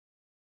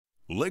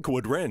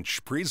Liquid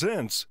Wrench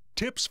presents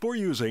Tips for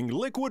Using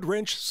Liquid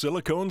Wrench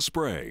Silicone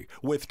Spray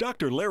with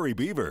Dr. Larry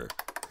Beaver.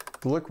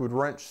 The Liquid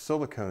Wrench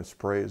silicone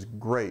spray is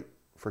great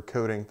for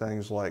coating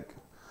things like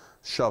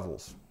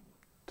shovels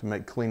to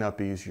make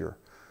cleanup easier.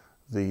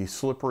 The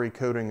slippery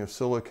coating of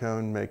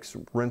silicone makes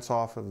rinse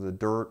off of the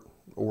dirt,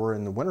 or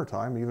in the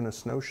wintertime, even a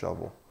snow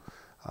shovel,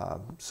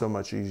 so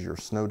much easier.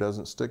 Snow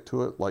doesn't stick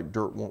to it like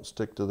dirt won't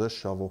stick to this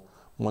shovel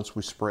once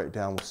we spray it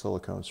down with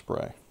silicone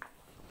spray.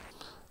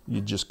 You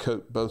just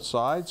coat both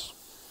sides.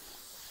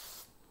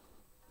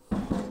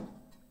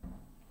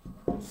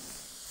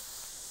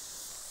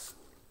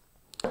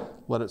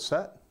 Let it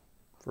set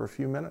for a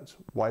few minutes,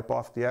 wipe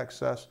off the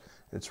excess.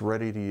 It's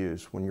ready to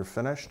use. When you're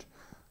finished,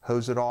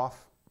 hose it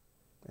off,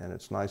 and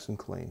it's nice and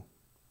clean.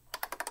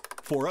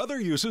 For other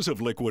uses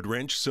of Liquid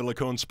Wrench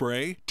Silicone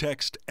Spray,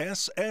 text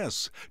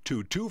SS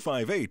to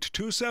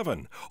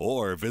 25827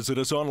 or visit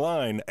us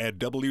online at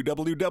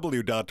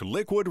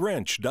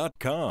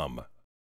www.liquidwrench.com.